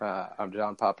I'm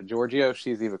John Papa Giorgio.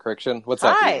 She's Eva Crichton. What's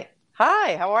up, Eva?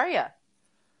 Hi. How are you?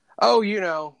 Oh,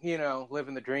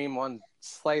 living the dream, one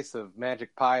slice of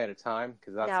magic pie at a time,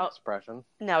 because that's an expression.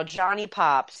 Now, Johnny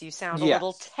Pops, you sound a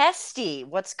little testy.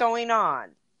 What's going on?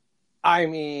 I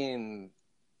mean,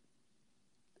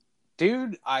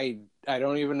 dude, I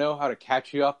don't even know how to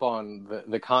catch you up on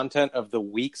the content of the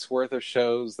week's worth of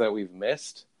shows that we've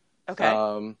missed.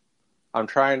 Okay. I'm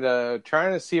trying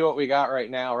to see what we got right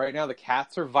now. Right now, the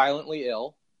cats are violently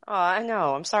ill. Oh, I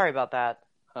know. I'm sorry about that.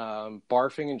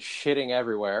 Barfing and shitting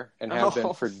everywhere, and have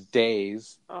been for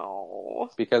days. Oh.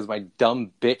 Because my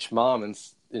dumb bitch mom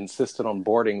insisted on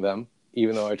boarding them,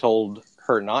 even though I told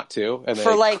her not to. And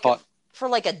for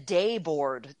like a day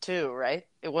board too, right?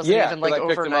 It wasn't even like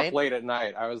overnight. I picked them up late at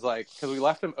night. I was like, because we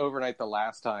left them overnight the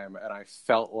last time, and I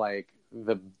felt like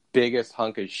the biggest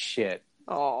hunk of shit.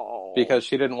 Oh. Because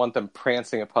she didn't want them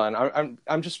prancing upon.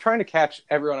 I'm just trying to catch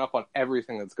everyone up on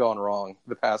everything that's gone wrong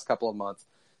the past couple of months.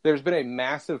 There's been a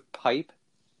massive pipe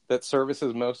that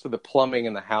services most of the plumbing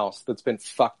in the house that's been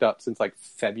fucked up since like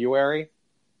February,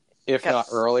 if not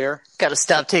earlier. Gotta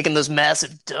stop taking those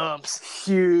massive dumps.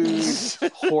 Huge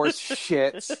horse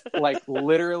shits. Like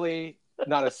literally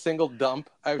not a single dump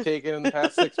I've taken in the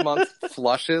past 6 months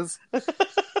flushes.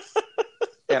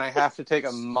 And I have to take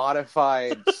a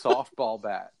modified softball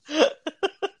bat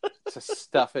to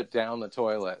stuff it down the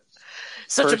toilet.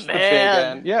 First a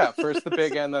man. First the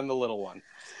big end, then the little one.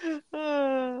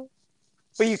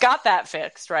 But you got that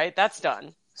fixed, right? That's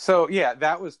done. So, yeah,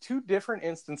 that was two different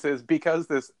instances because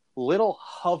this little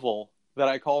hovel that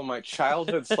I call my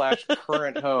childhood /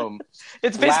 current home.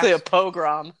 It's basically a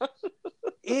pogrom.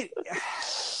 It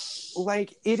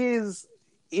is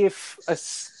if a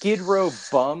Skid Row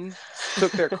bum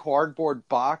took their cardboard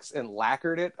box and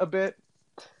lacquered it a bit.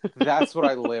 That's what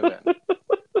I live in.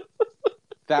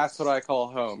 That's what I call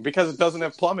home. Because it doesn't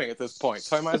have plumbing at this point.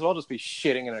 So I might as well just be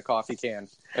shitting in a coffee can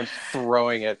and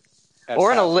throwing it at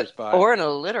passers-by. Or in a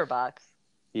litter box.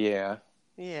 Yeah.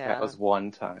 Yeah. That was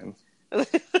one time. And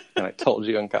I told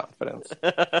you in confidence.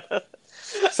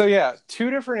 So yeah,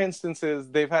 two different instances.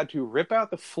 They've had to rip out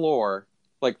the floor,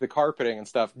 like the carpeting and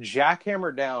stuff,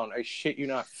 jackhammer down, I shit you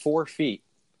not, 4 feet.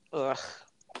 Ugh.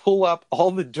 Pull up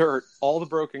all the dirt, all the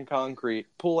broken concrete,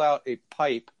 pull out a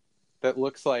pipe that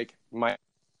looks like my...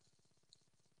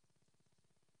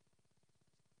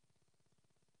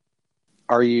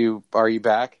 Are you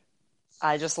back?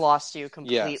 I just lost you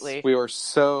completely. Yes, we were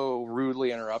so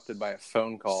rudely interrupted by a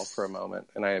phone call for a moment,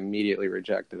 and I immediately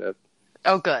rejected it.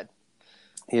 Oh, good.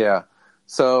 Yeah.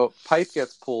 So, pipe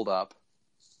gets pulled up,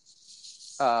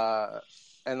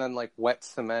 and then, like, wet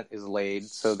cement is laid,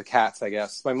 so the cats, I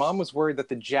guess. My mom was worried that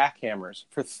the jackhammers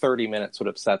for 30 minutes would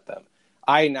upset them.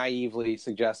 I naively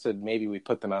suggested maybe we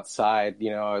put them outside.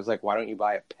 You know, I was like, why don't you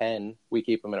buy a pen? We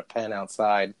keep them in a pen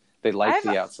outside. They like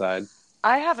the outside.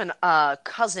 I have a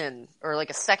cousin, or like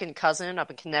a second cousin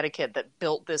up in Connecticut that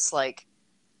built this, like,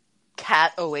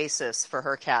 cat oasis for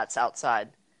her cats outside.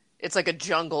 It's like a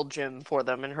jungle gym for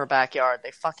them in her backyard.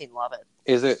 They fucking love it.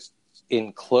 Is it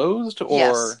enclosed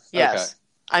or... Yes. Okay.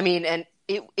 I mean, and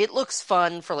it looks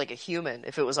fun for like a human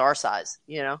if it was our size,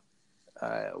 you know?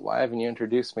 Why haven't you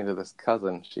introduced me to this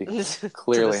cousin? She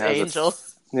clearly has angel.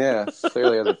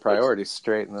 Clearly has a priority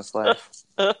straight in this life.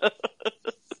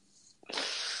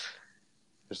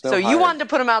 So you wanted to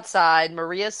put them outside.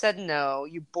 Maria said no.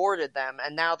 You boarded them,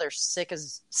 and now they're sick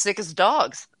as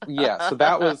dogs. Yeah, so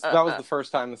that was the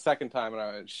first time. The second time,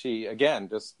 she again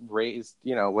just raised,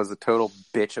 was a total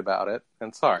bitch about it.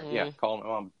 And sorry, call my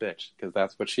mom a bitch because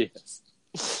that's what she is.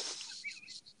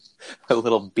 A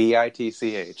little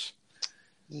bitch.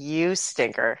 You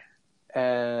stinker.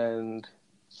 And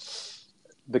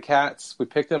the cats, we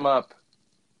picked them up.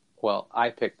 Well, I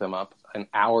picked them up. An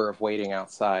hour of waiting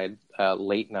outside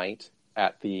late night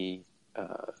at the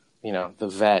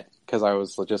vet, because I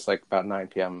was just like about 9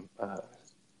 p.m. I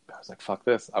was like, fuck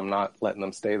this. I'm not letting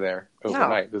them stay there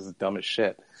overnight. No. This is dumb as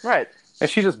shit. Right. And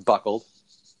she just buckled,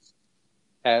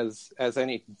 as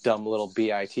any dumb little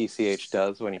bitch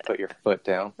does when you put your foot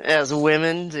down. As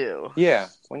women do. Yeah.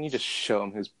 When you just show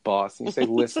them who's boss and you say,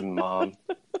 listen, Mom,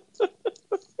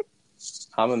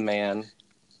 I'm a man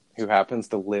who happens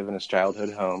to live in his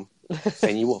childhood home,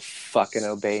 and you will fucking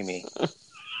obey me.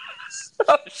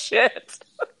 Oh, shit.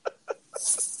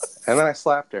 And then I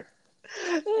slapped her.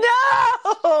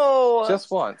 No!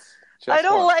 Just once. I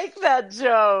don't like that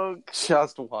joke.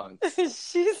 Just once.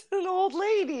 She's an old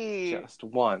lady. Just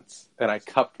once. And I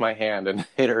cupped my hand and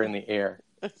hit her in the ear.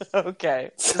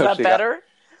 Okay. So is that better?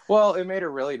 Well, it made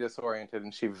her really disoriented,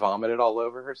 and she vomited all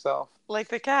over herself. Like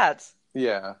the cats.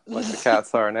 Yeah, like the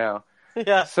cats are now.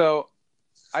 Yeah. So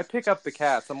I pick up the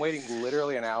cats. I'm waiting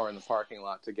literally an hour in the parking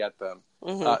lot to get them.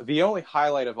 Mm-hmm. The only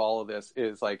highlight of all of this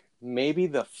is like maybe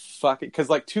the fucking, because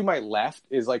like to my left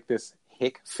is like this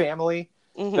hick family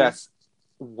Mm-hmm. that's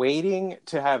waiting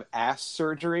to have ass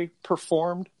surgery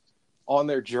performed on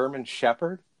their German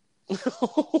Shepherd.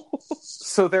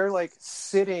 So they're like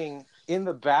sitting in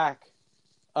the back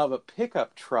of a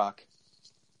pickup truck,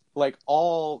 like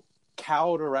all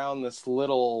cowed around this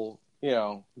little,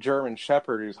 German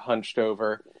Shepherd who's hunched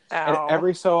over. Ow. And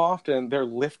every so often they're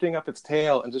lifting up its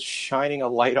tail and just shining a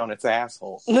light on its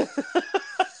asshole.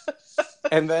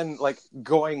 And then like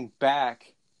going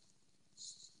back,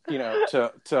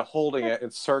 to holding it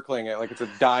and circling it like it's a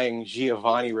dying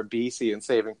Giovanni Ribisi in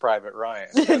Saving Private Ryan.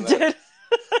 And then,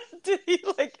 Did he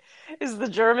like? Is the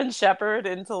German Shepherd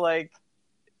into like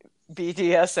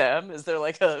BDSM? Is there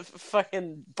like a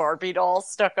fucking Barbie doll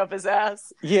stuck up his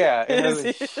ass? yeah, it has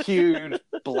a huge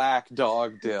black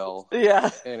dog dill Yeah.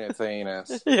 in its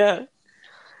anus. Yeah.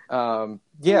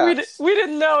 Yeah. We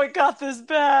didn't know it got this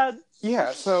bad.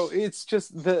 Yeah, so it's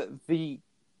just the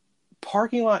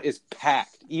parking lot is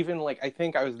packed. Even like I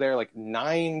think I was there like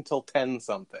 9 till 10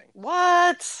 something.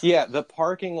 What? Yeah, the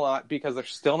parking lot, because they're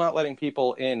still not letting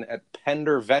people in at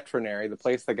Pender Veterinary, the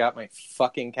place that got my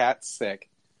fucking cat sick.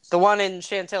 The one in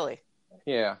Chantilly.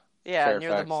 Yeah. Yeah, Fairfax,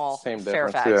 near the mall. same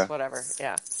difference, Fairfax, yeah. whatever.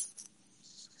 Yeah.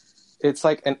 It's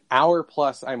like an hour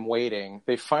plus I'm waiting.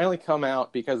 They finally come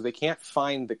out because they can't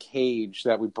find the cage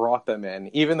that we brought them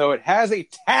in, even though it has a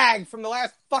tag from the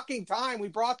last fucking time we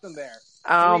brought them there.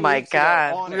 Oh 3 my weeks ago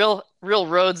god. on it. Real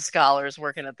Rhodes scholars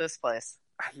working at this place.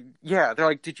 Yeah, they're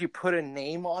like, did you put a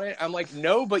name on it? I'm like,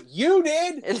 no, but you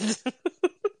did!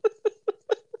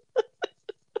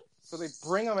 So they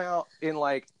bring them out in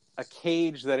like a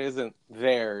cage that isn't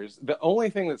theirs. The only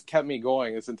thing that's kept me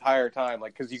going this entire time,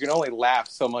 like, because you can only laugh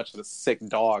so much at a sick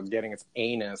dog getting its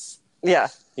anus, Yeah.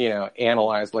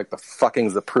 Analyzed like the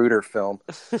fucking Zapruder film,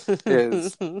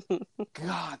 is,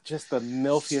 God, just the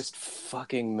milfiest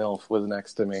fucking MILF was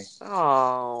next to me.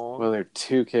 Oh. Well, they're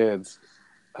 2 kids.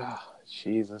 Oh,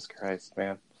 Jesus Christ,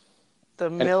 man. The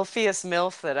milfiest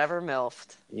MILF that ever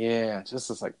milfed. Yeah, just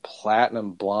this like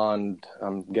platinum blonde,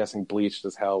 I'm guessing bleached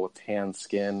as hell with tan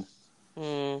skin.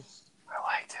 Mm.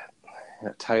 I liked it. In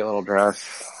a tight little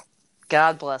dress.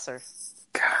 God bless her.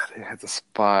 God, it had the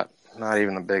spot. Not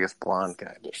even the biggest blonde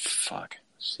guy, but fuck.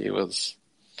 She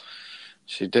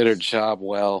did her job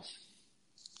well.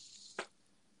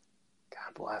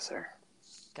 God bless her.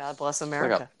 God bless It's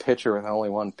America. like a pitcher with only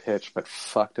one pitch, but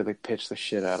fuck, did they pitch the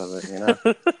shit out of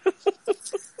it,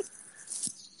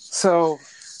 So,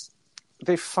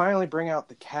 they finally bring out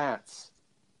the cats.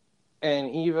 And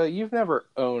Eva, you've never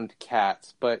owned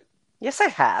cats, but... Yes, I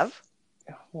have.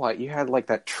 What, you had like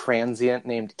that transient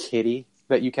named Kitty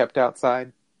that you kept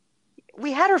outside?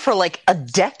 We had her for like a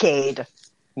decade.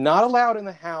 Not allowed in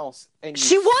the house. And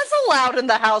She was allowed in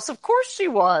the house. Of course she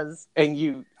was.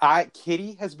 And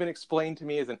Kitty has been explained to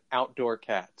me as an outdoor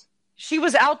cat. She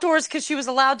was outdoors because she was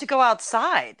allowed to go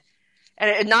outside.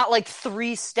 And not like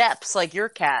 3 steps like your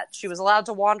cat. She was allowed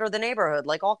to wander the neighborhood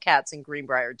like all cats in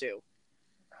Greenbrier do.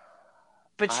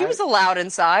 But she was allowed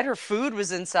inside. Her food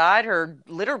was inside. Her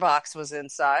litter box was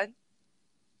inside.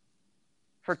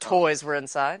 Her toys were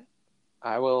inside.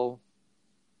 I will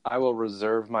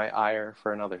reserve my ire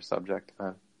for another subject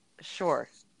then. Sure.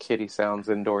 Kitty sounds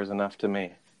indoors enough to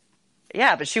me.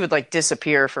 Yeah, but she would like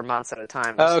disappear for months at a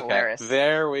time. It was hilarious.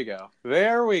 There we go.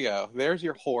 There's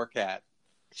your whore cat.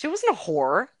 She wasn't a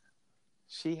whore.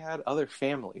 She had other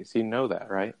families. You know that,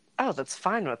 right? Oh, that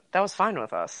was fine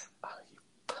with us. Oh, you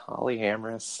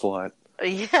polyamorous slut.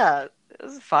 Yeah, it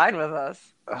was fine with us.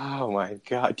 Oh my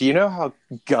god. Do you know how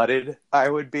gutted I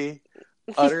would be?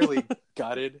 Utterly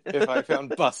gutted if I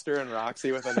found Buster and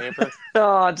Roxy with a neighbor.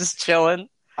 Oh, just chilling.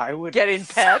 I would getting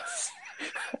pets.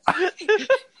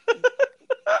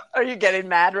 Are you getting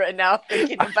mad right now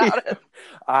thinking about it?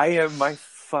 I am. My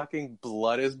fucking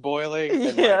blood is boiling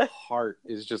and my heart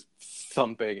is just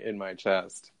thumping in my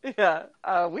chest. Yeah,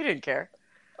 we didn't care.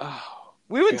 Oh,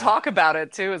 we would talk about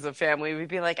it too as a family. We'd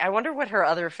be like, I wonder what her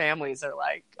other families are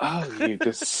like. Oh, you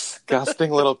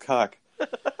disgusting little cuck.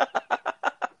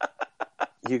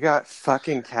 You got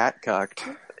fucking cat cucked.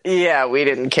 Yeah, we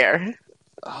didn't care.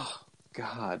 Oh,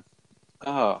 God.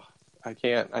 Oh, I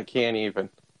can't even.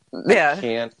 Yeah. I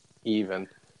can't even.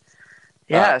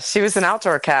 Yeah, she was an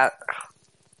outdoor cat.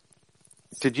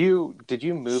 Did you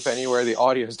move anywhere? The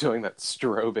audio's doing that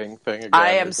strobing thing again.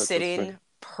 I am sitting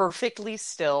perfectly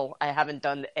still. I haven't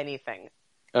done anything.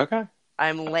 Okay.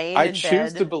 I'm laying in bed. I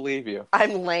choose to believe you.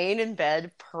 I'm laying in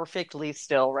bed perfectly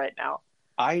still right now.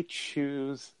 I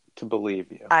choose to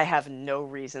believe you. I have no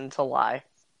reason to lie.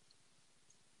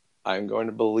 I'm going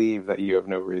to believe that you have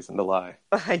no reason to lie.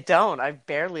 I don't. I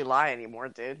barely lie anymore,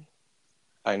 dude.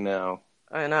 I know.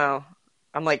 I know.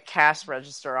 I'm like cash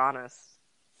register honest.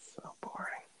 So boring.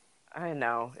 I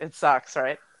know. It sucks,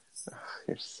 right?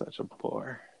 You're such a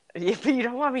bore. Yeah, but you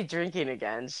don't want me drinking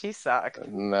again. She sucked.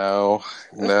 No.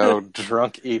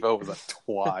 Drunk Eva was a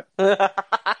twat.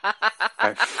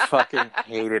 I fucking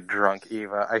hated Drunk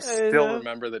Eva. I still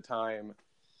remember the time.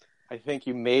 I think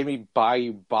you made me buy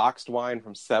you boxed wine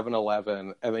from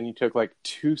 7-Eleven, and then you took like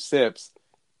 2 sips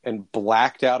and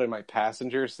blacked out in my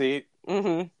passenger seat.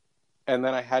 Mm-hmm. And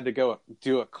then I had to go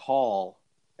do a call,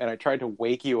 and I tried to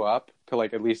wake you up to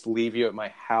like at least leave you at my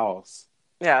house.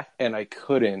 Yeah. And I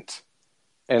couldn't.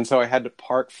 And so I had to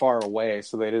park far away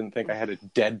so they didn't think I had a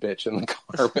dead bitch in the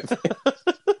car with me.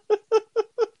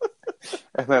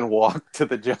 And then walk to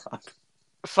the job.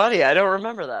 Funny, I don't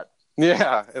remember that.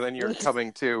 Yeah, and then you're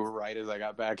coming to right as I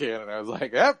got back in, and I was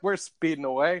like, yep, we're speeding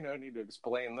away. No need to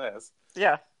explain this.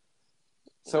 Yeah.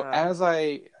 So as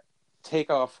I take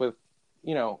off with,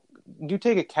 you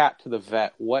take a cat to the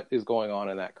vet, what is going on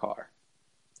in that car?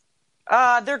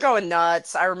 They're going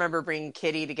nuts. I remember bringing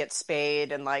Kitty to get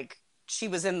spayed, and like she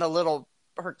was in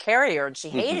her carrier, and she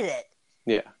hated it.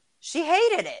 Yeah. She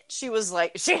hated it. She was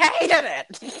like, she hated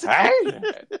it. Hated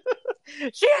it.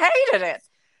 She hated it.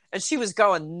 And she was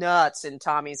going nuts in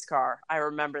Tommy's car. I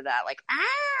remember that. Like,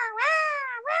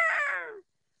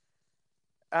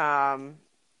 and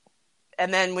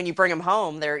then when you bring them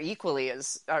home, they're equally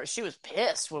as, she was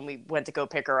pissed when we went to go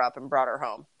pick her up and brought her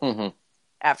home. Mm-hmm.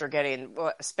 After getting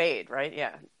spayed, right?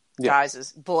 Yeah.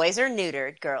 Boys are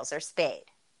neutered, girls are spayed.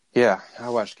 Yeah, I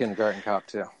watched Kindergarten Cop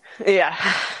too. Yeah.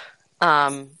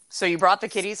 So you brought the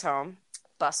kitties home,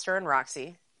 Buster and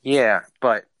Roxy. Yeah,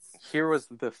 but here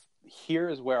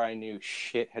is where I knew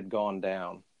shit had gone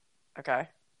down. Okay.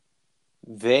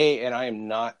 And I am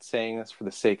not saying this for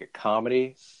the sake of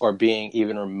comedy or being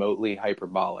even remotely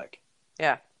hyperbolic.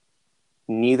 Yeah.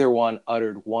 Neither one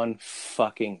uttered one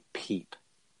fucking peep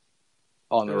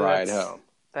on the ride home.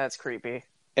 That's creepy.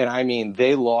 And I mean,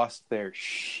 they lost their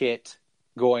shit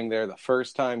going there the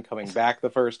first time, coming back the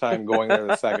first time, going there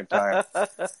the second time.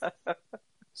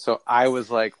 So I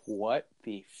was like, what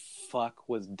the fuck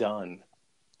was done?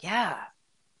 Yeah.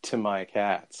 To my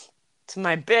cats. To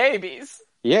my babies.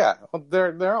 Yeah. Well,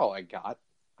 they're all I got.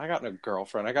 I got no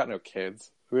girlfriend. I got no kids.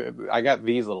 I got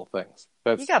these little things.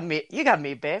 You got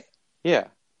me, babe. Yeah.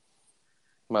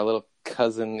 My little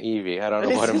cousin Evie. I don't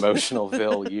know what emotional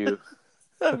void you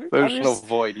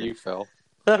fill.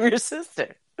 I'm your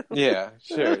sister. Yeah,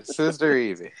 sure. Sister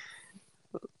Evie.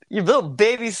 Your little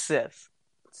baby sis.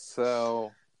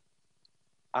 So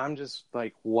I'm just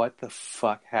like, what the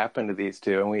fuck happened to these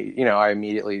two? And I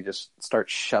immediately just start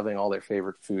shoving all their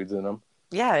favorite foods in them.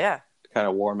 Yeah. To kind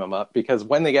of warm them up. Because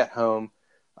when they get home,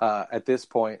 at this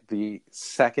point, the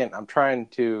second I'm trying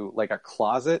to, like, a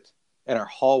closet and our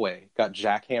hallway got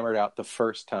jackhammered out the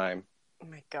first time. Oh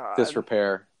my God. This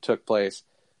repair took place.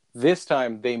 This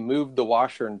time they moved the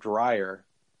washer and dryer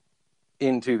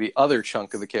into the other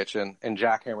chunk of the kitchen and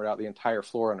jackhammered out the entire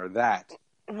floor under that.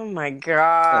 Oh my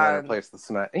God. And then replaced the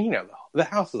cement. And the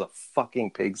house is a fucking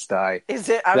pigsty. Is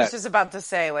it? I was just about to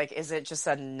say, like, is it just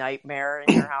a nightmare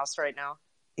in your house right now?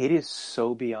 It is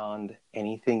so beyond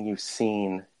anything you've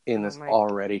seen in this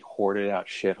already hoarded out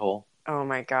shithole. Oh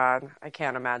my God. I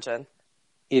can't imagine.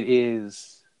 It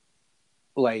is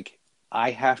like,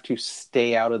 I have to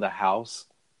stay out of the house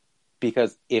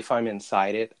because if I'm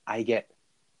inside it, I get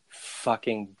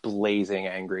fucking blazing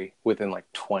angry within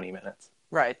like 20 minutes.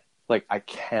 Right. Like, I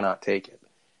cannot take it.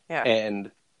 Yeah.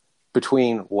 And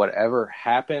between whatever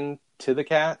happened to the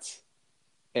cats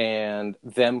and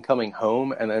them coming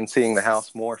home and then seeing the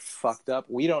house more fucked up,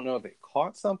 we don't know if they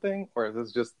caught something or if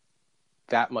it's just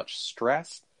that much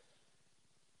stress.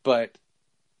 But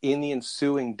in the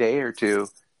ensuing day or two,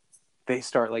 they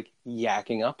start like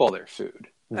yakking up all their food.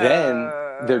 Then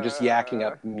they're just yakking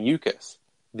up mucus.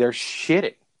 They're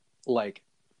shitting like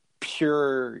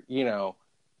pure,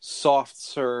 soft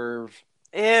serve,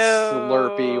 ew,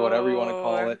 Slurpee, whatever you want to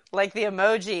call it. Like the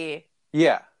emoji.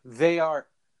 Yeah, they are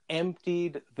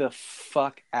emptied the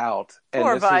fuck out. And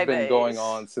Poor this has babies. been going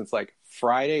on since like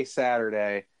Friday,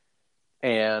 Saturday.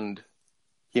 And,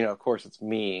 of course it's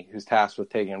me who's tasked with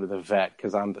taking them to the vet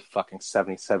because I'm the fucking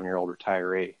 77-year-old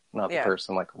retiree, not the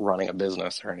person like running a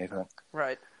business or anything.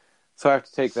 Right. So I have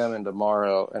to take them in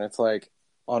tomorrow. And it's like,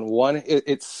 on one,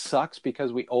 it sucks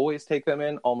because we always take them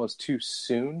in almost too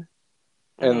soon.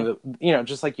 And,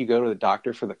 just like you go to the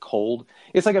doctor for the cold.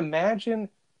 It's like, imagine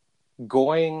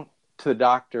going to the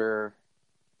doctor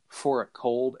for a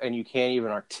cold and you can't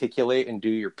even articulate and do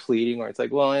your pleading, where it's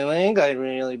like, well, I think I'd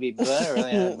really be better.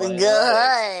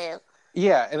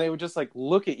 Yeah, and they would just like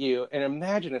look at you and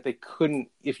imagine if you couldn't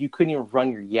even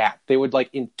run your yap, they would like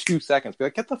in 2 seconds be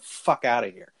like, get the fuck out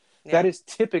of here. Yeah. That is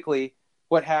typically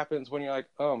what happens when you're like,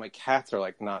 oh, my cats are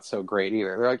like not so great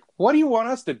either. They're like, what do you want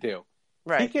us to do?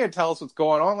 Right. You can't tell us what's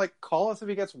going on. Like, call us if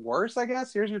he gets worse, I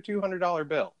guess. Here's your $200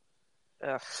 bill.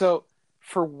 Ugh. So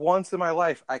for once in my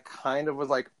life, I kind of was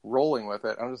like rolling with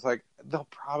it. I'm just like, they'll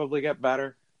probably get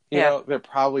better. You know, they're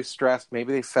probably stressed.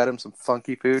 Maybe they fed him some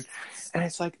funky food. And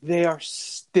it's like, they are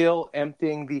still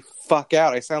emptying the fuck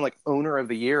out. I sound like owner of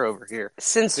the year over here.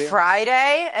 Since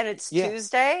Friday, and it's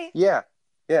Tuesday? Yeah.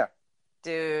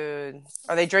 Dude,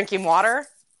 are they drinking water?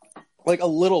 Like a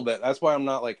little bit. That's why I'm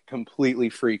not like completely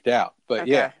freaked out. But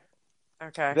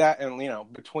Okay. That, and, you know,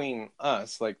 between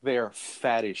us, like, they are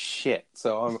fat as shit.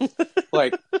 So I'm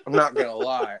like, I'm not going to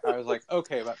lie. I was like,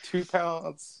 okay, about 2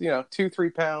 pounds,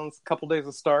 2-3 pounds, couple days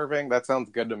of starving. That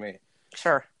sounds good to me.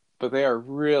 Sure. But they are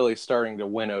really starting to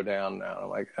winnow down now. I'm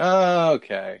like, oh,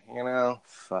 okay,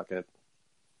 fuck it.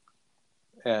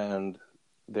 And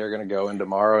they're going to go in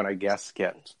tomorrow and I guess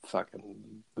get fucking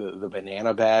the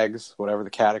banana bags, whatever the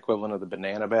cat equivalent of the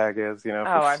banana bag is,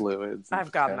 for fluids.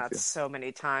 I've gotten that so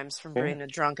many times from being a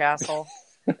drunk asshole.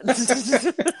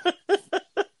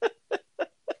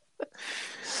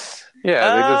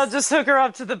 Yeah, just hook her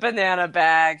up to the banana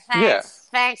bag.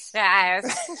 Thanks,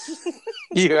 guys.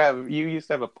 You used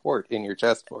to have a port in your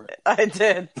chest for it. I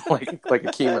did. like a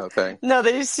chemo thing. No,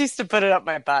 they used to put it up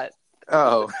my butt.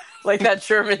 Oh. Like that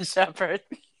German Shepherd.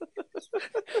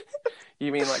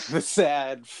 You mean like the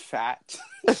sad, fat,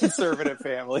 conservative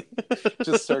family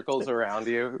just circles around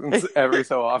you every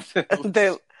so often?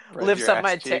 They lift up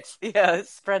my tail. Yeah,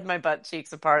 spread my butt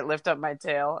cheeks apart, lift up my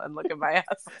tail, and look at my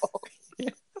asshole.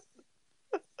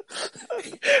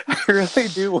 I really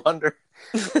do wonder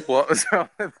what was wrong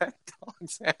with that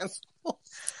dog's asshole.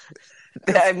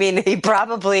 I mean, he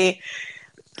probably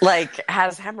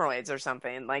has hemorrhoids or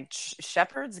something. Like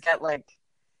shepherds get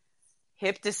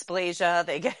hip dysplasia,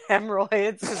 they get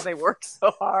hemorrhoids because they work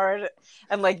so hard,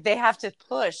 and they have to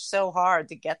push so hard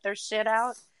to get their shit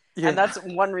out. Yeah. And that's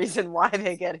one reason why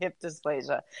they get hip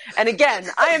dysplasia. And again,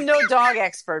 I am no dog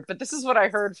expert, but this is what I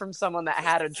heard from someone that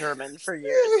had a German for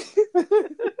years.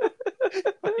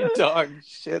 My dog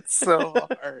shits so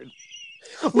hard.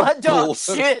 My dog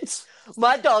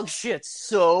shits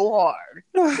so hard.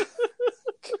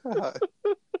 God.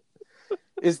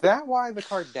 Is that why the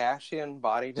Kardashian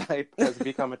body type has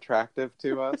become attractive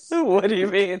to us? What do you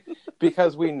mean?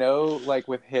 Because we know,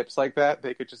 with hips like that,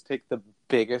 they could just take the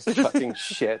biggest fucking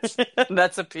shit.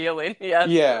 That's appealing, yeah.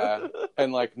 Yeah,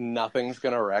 and, nothing's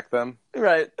gonna wreck them.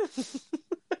 Right.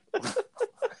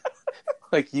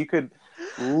 You could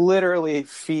literally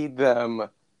feed them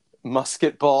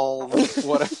musket balls,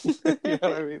 whatever, you know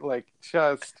what I mean?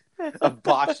 Just a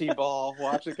bocce ball,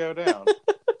 watch it go down.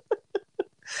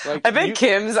 I bet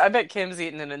Kim's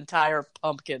eaten an entire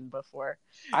pumpkin before,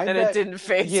 it didn't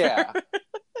faze her. Yeah,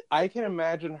 I can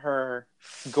imagine her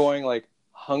going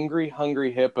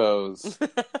hungry hippos.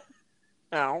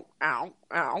 Ow, ow,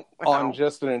 ow, on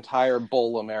just an entire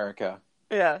bowl America.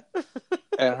 Yeah,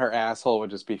 and her asshole would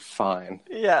just be fine.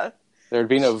 Yeah, there'd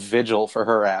be no vigil for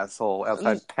her asshole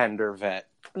outside Pender Vet.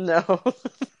 No.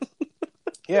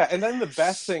 Yeah, and then the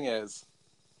best thing is,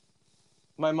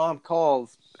 my mom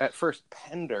calls at first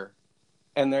Pender,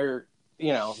 and they're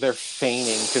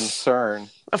feigning concern.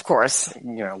 Of course.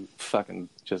 Fucking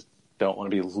just don't want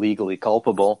to be legally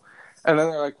culpable. And then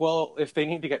they're like, well, if they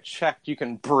need to get checked, you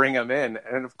can bring them in.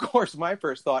 And of course, my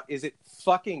first thought, is it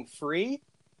fucking free?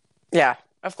 Yeah,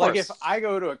 of course. If I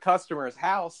go to a customer's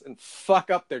house and fuck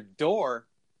up their door,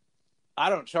 I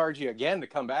don't charge you again to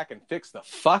come back and fix the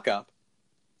fuck up.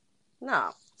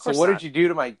 No. So what did you do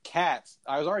to my cats?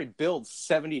 I was already billed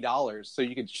 $70 so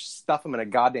you could stuff them in a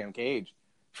goddamn cage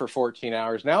for 14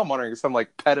 hours. Now I'm wondering if some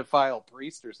pedophile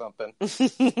priest or something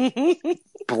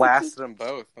blasted them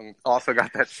both, and also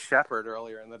got that shepherd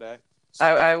earlier in the day.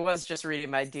 I was just reading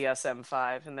my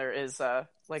DSM-5, and there is a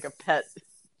pet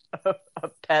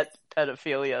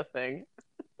pedophilia thing.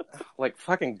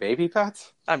 Fucking baby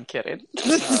pets? I'm kidding.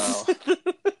 Oh.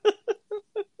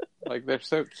 They're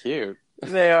so cute.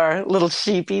 They are little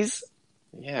sheepies.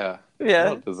 Yeah. Yeah. They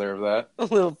don't deserve that.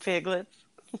 Little piglets.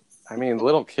 I mean,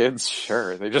 little kids,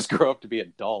 sure. They just grow up to be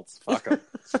adults. Fuck them.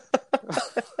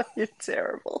 You're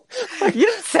terrible.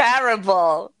 You're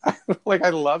terrible. I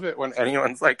love it when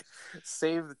anyone's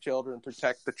save the children,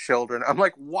 protect the children. I'm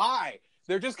like, why?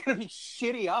 They're just going to be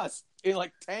shitty us in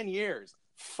 10 years.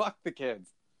 Fuck the kids.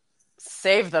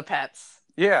 Save the pets.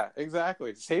 Yeah,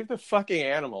 exactly. Save the fucking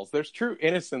animals. There's true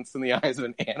innocence in the eyes of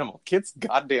an animal. Kids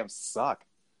goddamn suck.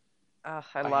 Ugh,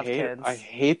 I love kids. I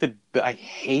hate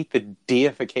the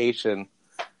deification,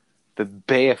 the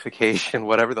beification,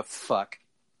 whatever the fuck,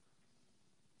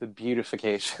 the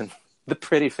beautification, the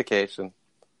prettification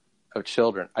of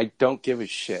children. I don't give a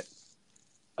shit.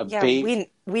 We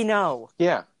know.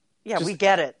 Yeah. Yeah, we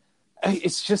get it.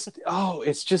 It's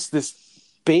just this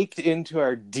baked into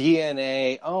our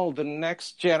DNA. Oh, the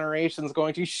next generation's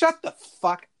going to shut the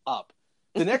fuck up.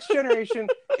 The next generation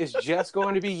is just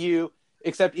going to be you,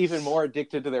 except even more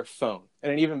addicted to their phone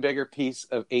and an even bigger piece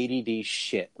of ADD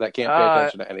shit that can't pay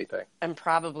attention to anything. And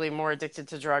probably more addicted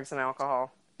to drugs and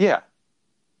alcohol. Yeah.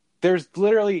 There's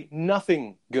literally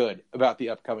nothing good about the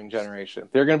upcoming generation.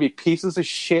 They're going to be pieces of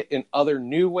shit in other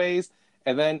new ways,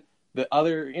 and then the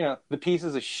other, the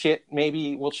pieces of shit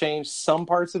maybe will change. Some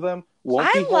parts of them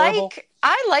won't be horrible.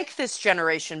 I like this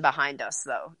generation behind us,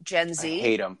 though. Gen Z. I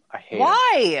hate them.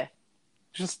 Why?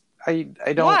 Just, I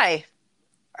don't. Why?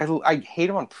 I hate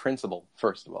them on principle,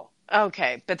 first of all.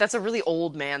 Okay, but that's a really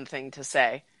old man thing to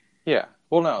say. Yeah.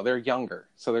 Well, no, they're younger,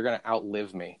 so they're going to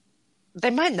outlive me.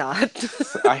 They might not.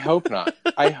 I hope not.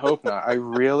 I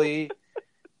really,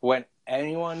 when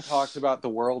anyone talks about the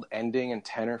world ending in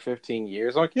 10 or 15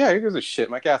 years, I'm like, yeah, who gives a shit?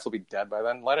 My cats will be dead by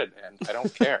then. Let it end. I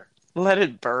don't care. Let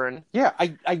it burn. Yeah,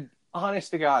 I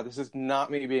honest to God, this is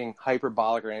not me being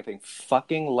hyperbolic or anything.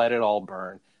 Fucking let it all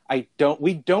burn.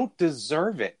 We don't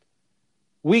deserve it.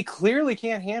 We clearly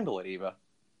can't handle it, Eva.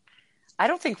 I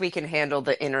don't think we can handle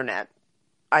the internet.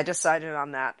 I decided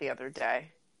on that the other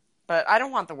day. But I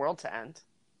don't want the world to end.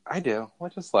 I do.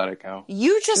 Let's just let it go.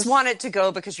 You just want it to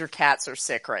go because your cats are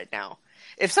sick right now.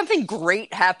 If something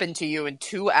great happened to you in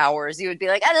 2 hours, you would be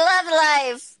like, I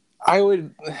love life.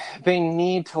 They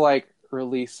need to,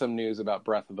 release some news about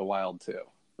Breath of the Wild, too.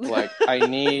 I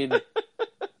need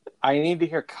to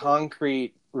hear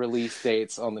concrete release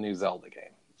dates on the new Zelda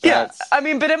game. Yeah,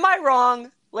 but am I wrong?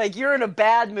 You're in a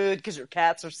bad mood because your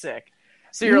cats are sick.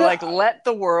 So you're let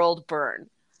the world burn.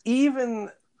 Even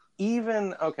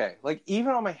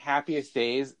on my happiest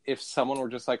days, if someone were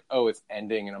just like, oh, it's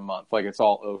ending in a month, it's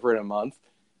all over in a month,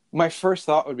 my first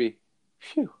thought would be,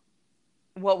 phew.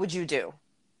 What would you do?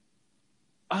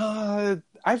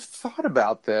 I've thought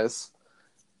about this.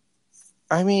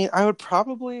 I would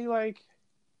probably,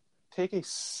 take a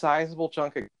sizable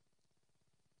chunk of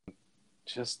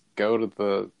just go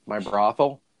to my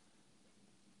brothel.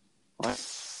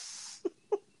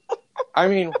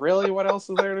 Really, what else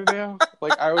is there to do?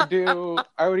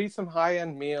 I would eat some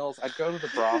high-end meals. I'd go to the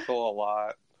brothel a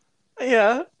lot.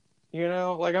 Yeah.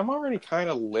 I'm already kind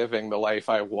of living the life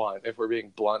I want, if we're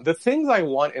being blunt. The things I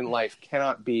want in life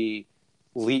cannot be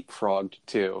leapfrogged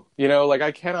to.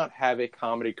 I cannot have a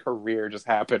comedy career just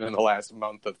happen in the last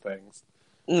month of things.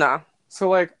 No.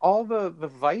 So, all the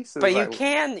vices... But you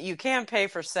can pay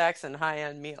for sex and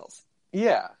high-end meals.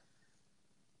 Yeah.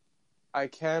 I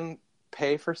can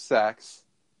pay for sex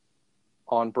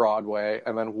on Broadway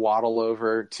and then waddle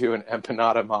over to an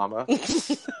Empanada Mama.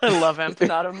 I love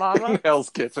Empanada Mama. Hell's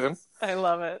Kitchen. I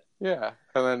love it. Yeah.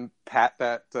 And then pat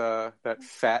that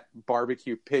fat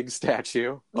barbecue pig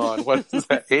statue on, what is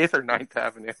that, 8th or 9th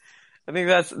Avenue? I think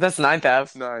that's 9th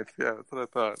Ave. 9th, yeah, that's what I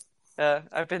thought.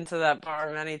 I've been to that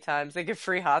bar many times. They give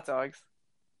free hot dogs.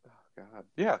 Oh, God.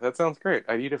 Yeah, that sounds great.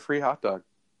 I'd eat a free hot dog.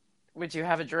 Would you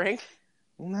have a drink?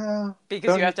 No.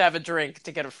 Because you have to have a drink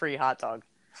to get a free hot dog.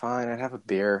 Fine, I'd have a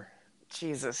beer.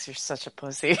 Jesus, you're such a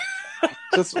pussy.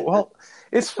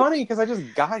 It's funny because I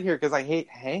just got here because I hate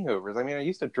hangovers. I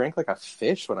used to drink like a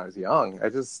fish when I was young.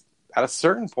 At a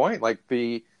certain point,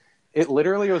 it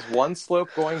literally was one slope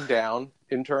going down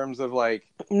in terms of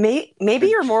Maybe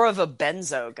you're more of a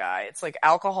benzo guy. It's like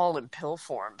alcohol in pill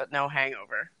form, but no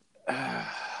hangover.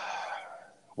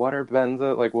 What are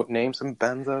benzo? What name some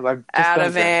benzos?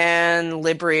 Ativan,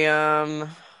 Librium,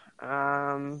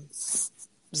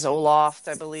 Zoloft,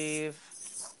 I believe.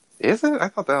 Is it? I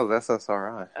thought that was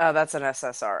SSRI. Oh, that's an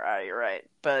SSRI, you're right.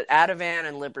 But Ativan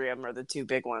and Librium are the two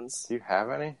big ones. Do you have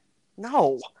any?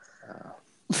 No.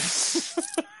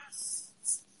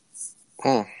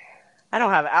 Oh. I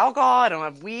don't have alcohol, I don't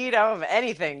have weed, I don't have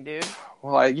anything, dude.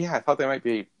 Well, I thought they might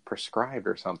be prescribed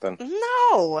or something.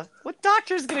 No! What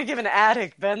doctor's gonna give an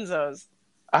addict benzos?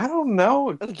 I don't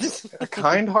know. A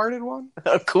kind-hearted one?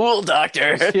 A cool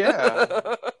doctor.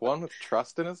 Yeah. One with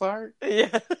trust in his heart?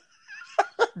 Yeah.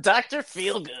 Dr.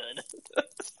 Feelgood.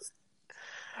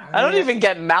 I don't even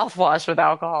get mouthwash with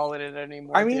alcohol in it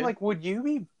anymore. Dude. Would you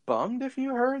be bummed if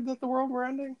you heard that the world were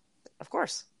ending? Of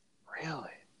course. Really?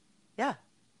 Yeah.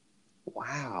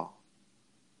 Wow.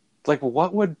 Like,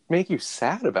 what would make you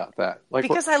sad about that? Like,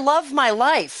 Because I love my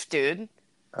life, dude.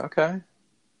 okay.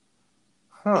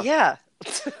 Huh. Yeah.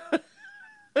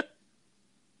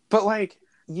 But, like,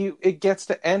 it gets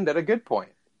to end at a good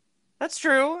point. That's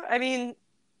true. I mean,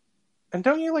 And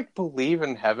don't you, like, believe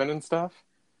in heaven and stuff?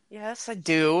 yes, I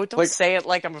do. Don't Like, say it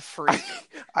like I'm a freak.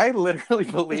 I literally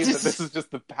believe that this is just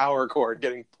the power cord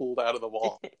getting pulled out of the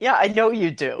wall. Yeah, I know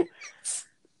you do.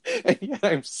 And yet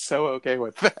I'm so okay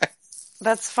with that.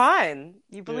 That's fine.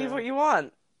 You believe Yeah. what you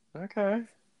want. Okay.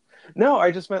 No,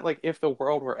 I just meant, like, if the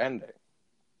world were ending.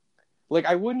 Like,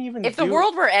 I wouldn't even If the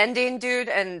world were ending, dude,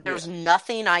 and there was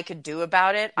nothing I could do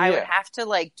about it, I would have to,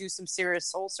 like, do some serious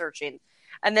soul searching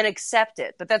and then accept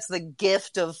it. But that's the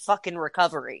gift of fucking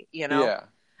recovery, you know? Yeah.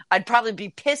 I'd probably be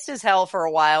pissed as hell for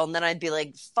a while, and then I'd be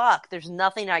like, fuck, there's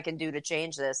nothing I can do to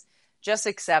change this. Just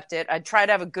accept it. I'd try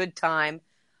to have a good time.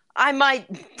 I might,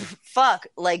 fuck,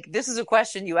 like, this is a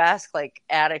question you ask, like,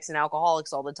 addicts and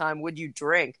alcoholics all the time. Would you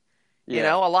drink? Yeah. You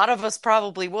know, a lot of us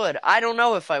probably would. I don't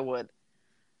know if I would.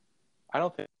 I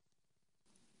don't think.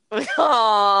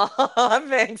 Oh,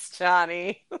 thanks,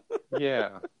 Johnny.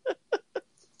 Yeah.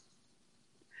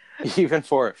 Even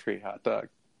for a free hot dog.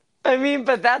 I mean,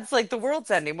 but that's like the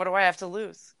world's ending. What do I have to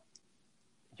lose?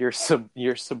 Your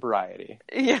sobriety.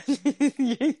 Yeah.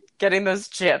 Getting those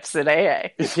chips at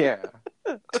AA. Yeah.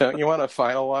 Don't you want a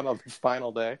final one on the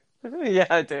final day? Yeah,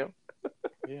 I do.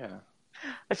 Yeah.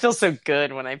 I feel so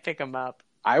good when I pick them up.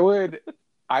 I would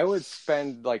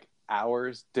spend like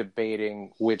hours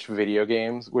debating which video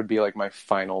games would be like my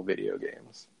final video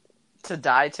games. To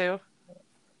die to?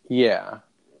 Yeah.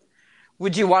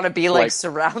 Would you want to be like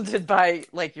surrounded by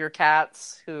like your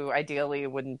cats who ideally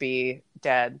wouldn't be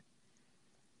dead?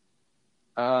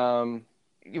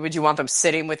 Would you want them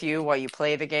sitting with you while you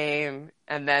play the game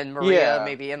and then Maria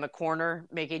maybe in the corner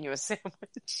making you a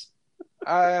sandwich?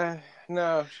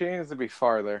 No, she needs to be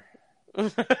farther.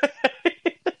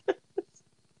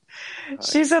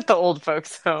 She's at the old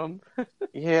folks' home.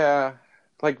 Yeah.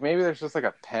 Like maybe there's just like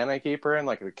a pen I keep her in,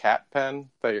 like a cat pen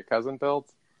that your cousin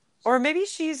built. Or maybe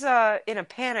she's in a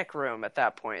panic room at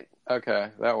that point. Okay,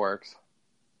 that works.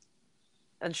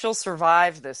 And she'll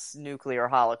survive this nuclear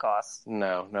holocaust.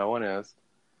 No one is.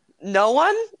 No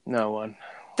one? No one.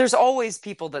 There's always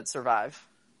people that survive.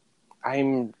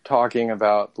 I'm talking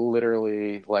about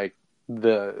literally like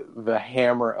the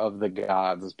hammer of the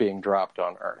gods being dropped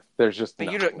on Earth. There's just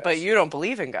nothingness. But you don't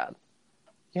believe in God.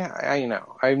 Yeah, I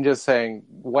know. I'm just saying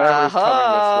whatever's coming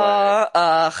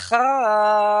this way.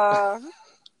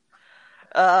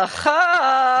 All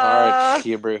right,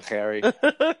 Hebrew Harry.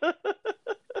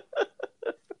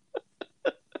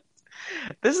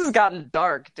 This has gotten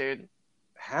dark, dude.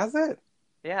 Has it?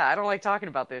 Yeah, I don't like talking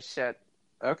about this shit.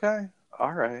 Okay.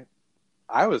 All right.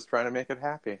 I was trying to make it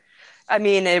happy. I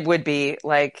mean, it would be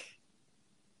like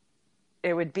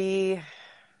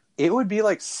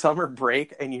summer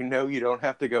break and you don't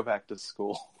have to go back to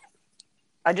school.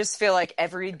 I just feel like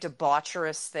every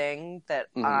debaucherous thing that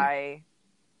I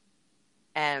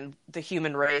and the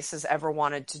human race has ever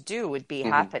wanted to do would be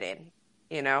happening,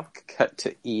 you know? Cut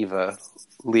to Eva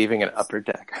leaving an upper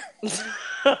deck.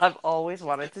 I've always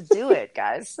wanted to do it,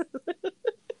 guys.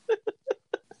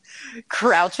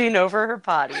 Crouching over her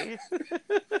potty.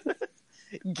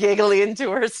 Giggling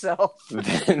to herself.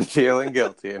 Then feeling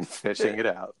guilty and fishing it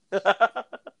out.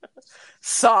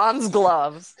 Sans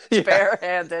gloves,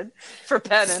 barehanded, for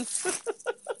penance.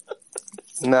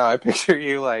 No, I picture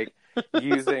you like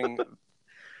using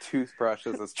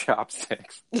toothbrushes as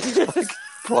chopsticks. Like,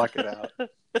 pluck it out.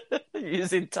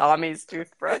 Using Tommy's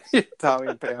toothbrush. Tommy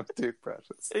and Pam's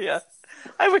toothbrushes. Yeah.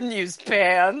 I wouldn't use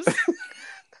Pam's.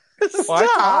 Why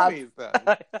Tommy's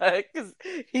then? Because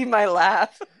he might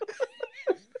laugh.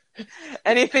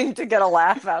 Anything to get a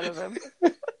laugh out of him.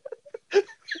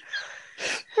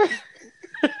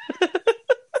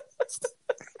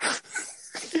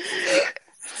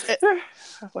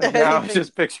 Like now I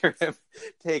just picture him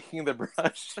taking the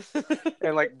brush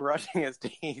and like brushing his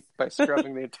teeth by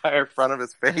scrubbing the entire front of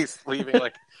his face, leaving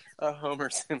like a Homer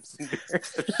Simpson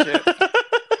appearance of shit.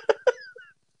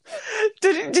 Do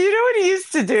you know what he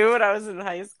used to do when I was in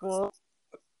high school?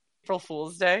 April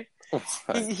Fool's Day.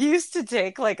 He used to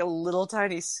take like a little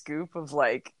tiny scoop of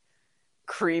like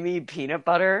creamy peanut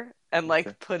butter and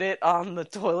like put it on the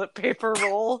toilet paper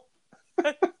roll.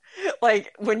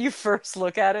 Like when you first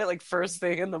look at it, like first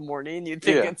thing in the morning, you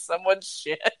think it's someone's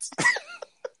shit.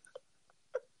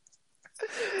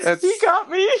 He got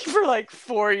me for like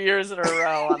 4 years in a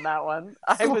row on that one.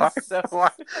 I was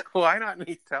why not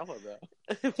Nutella though?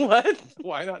 What?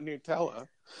 Why not Nutella?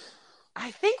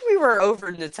 I think we were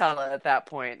over Nutella at that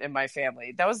point in my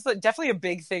family. That was definitely a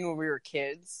big thing when we were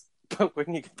kids.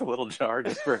 wouldn't you get the little jar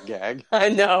just for a gag? I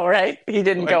know, right? He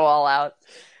didn't go all out.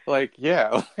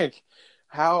 Yeah,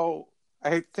 how...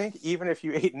 I think even if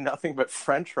you ate nothing but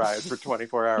French fries for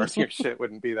 24 hours, your shit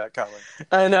wouldn't be that color.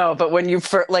 I know, but when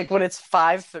when it's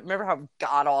 5, remember how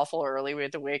god awful early we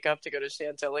had to wake up to go to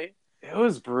Chantilly? It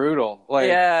was brutal.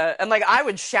 Yeah, and I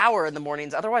would shower in the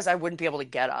mornings, otherwise I wouldn't be able to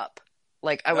get up.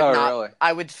 Really?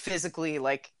 I would physically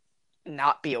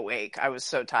not be awake. I was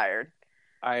so tired.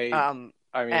 I mean,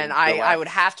 and I would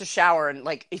have to shower, and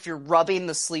if you're rubbing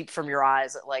the sleep from your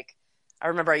eyes at I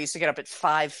remember I used to get up at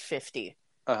 5:50.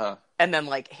 And then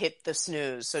hit the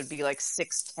snooze, so it'd be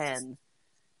 6:10,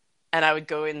 and I would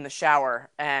go in the shower,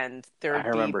 and I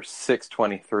remember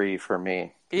 6:23 for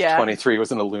me. Yeah, 23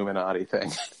 was an Illuminati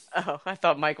thing. Oh, I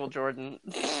thought Michael Jordan.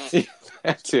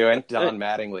 That too, and Don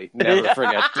Mattingly. Never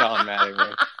forget Don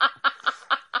Mattingly.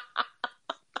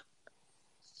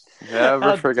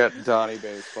 Never forget Donnie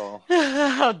Baseball.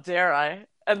 How dare I?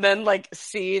 And then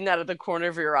seeing out of the corner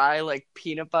of your eye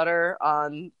peanut butter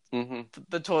on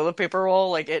the toilet paper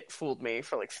roll, it fooled me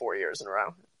for 4 years in a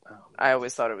row. Oh. I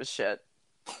always thought it was shit.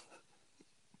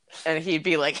 And he'd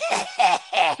be like,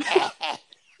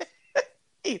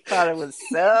 he thought it was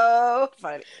so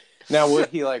funny. Now, would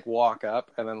he walk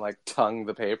up and then tongue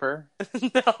the paper?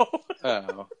 No.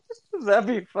 Oh. That'd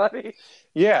be funny.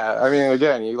 Yeah, I mean,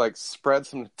 again, you spread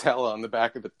some Nutella on the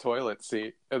back of the toilet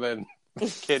seat, and then the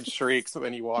kid shrieks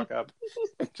when you walk up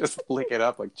and just lick it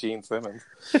up like Gene Simmons.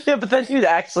 Yeah, but then you'd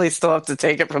actually still have to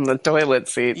take it from the toilet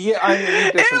seat. Yeah, I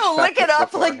mean, ew, lick it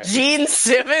up like Gene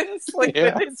Simmons, with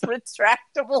his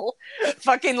retractable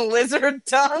fucking lizard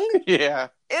tongue. Yeah.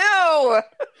 Ew.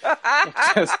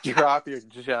 Just drop your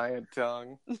giant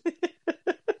tongue.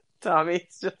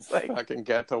 Tommy's just fucking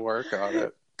get to work on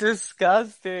it.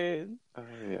 Disgusting. Oh,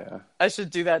 yeah. I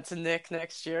should do that to Nick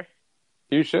next year.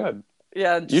 You should.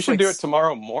 Yeah, you should do it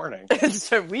tomorrow morning.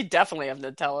 So we definitely have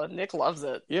Nutella. Nick loves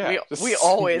it. Yeah, we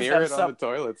always smear have it some on the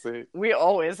toilet seat. We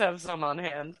always have some on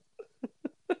hand.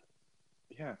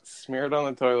 Yeah, smear it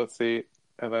on the toilet seat,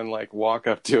 and then walk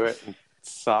up to it and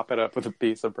sop it up with a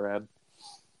piece of bread.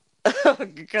 Oh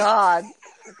God!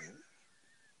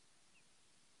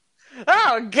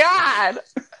 Oh God!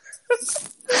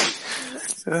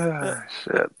 Oh,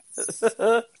 shit.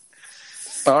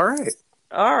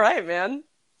 All right, man.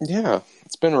 Yeah,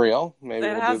 it's been real. Maybe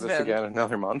we'll do this again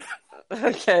another month.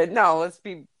 Okay, no, let's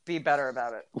be better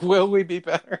about it. Will we be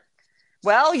better?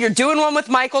 Well, you're doing one with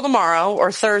Michael tomorrow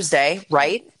or Thursday,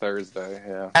 right? Thursday,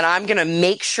 yeah. And I'm going to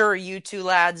make sure you two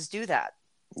lads do that.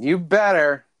 You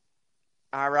better.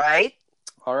 All right.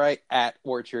 All right, at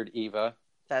Orchard Eva.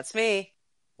 That's me.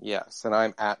 Yes, and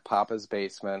I'm at Papa's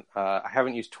Basement. I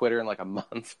haven't used Twitter in a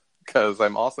month because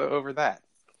I'm also over that.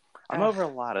 I'm over a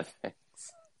lot of things.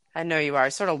 I know you are. I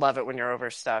sort of love it when you're over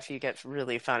stuff. You get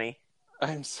really funny.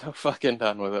 I'm so fucking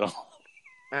done with it all.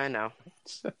 I know.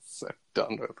 Just so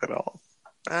done with it all.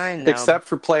 I know. Except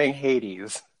for playing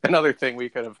Hades. Another thing we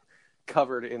could have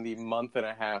covered in the month and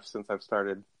a half since I've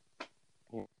started.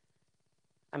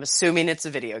 I'm assuming it's a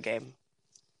video game.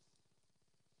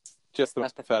 Just the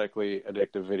most pathetically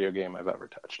addictive video game I've ever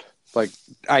touched.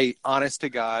 Honest to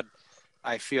God,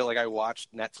 I feel like I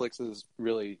watched Netflix's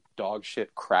really dog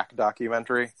shit crack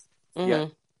documentary. Mm-hmm. Yeah.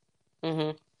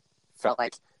 Mm-hmm. Felt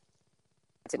like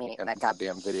to me in that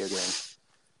goddamn video game.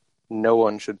 No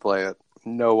one should play it.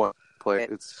 No one play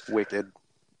it. It's wicked.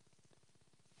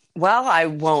 Well, I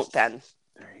won't then.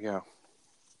 There you go.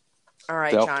 All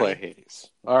right, Don't Johnny. play Hades.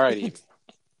 All right, Evie.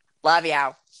 Love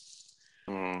you.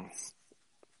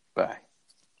 Bye.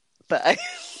 Bye.